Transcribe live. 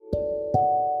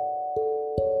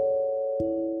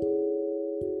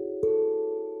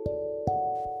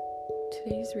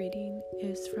Today's reading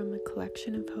is from A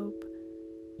Collection of Hope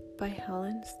by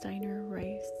Helen Steiner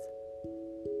Rice.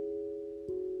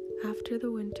 After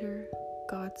the winter,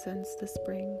 God sends the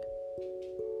spring.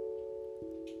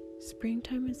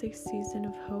 Springtime is a season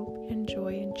of hope and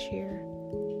joy and cheer.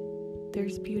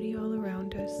 There's beauty all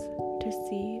around us to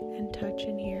see and touch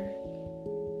and hear.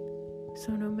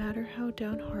 So no matter how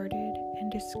downhearted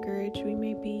and discouraged we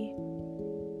may be,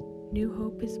 new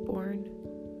hope is born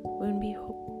when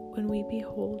we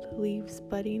behold leaves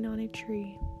budding on a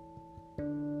tree,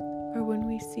 or when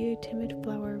we see a timid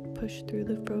flower push through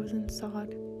the frozen sod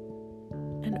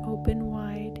and open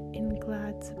wide in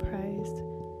glad surprise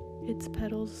its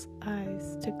petals'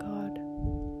 eyes to God.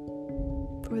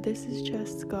 For this is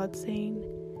just God saying,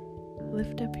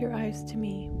 "Lift up your eyes to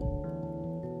me,"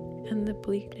 and the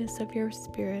bleakness of your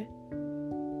spirit,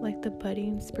 like the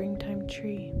budding springtime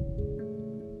tree,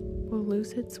 will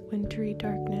lose its wintry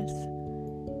darkness,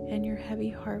 and your heavy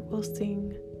heart will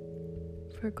sing,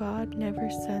 for God never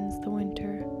sends the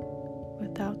winter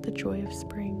without the joy of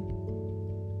spring.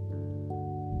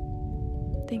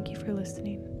 Thank you for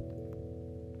listening.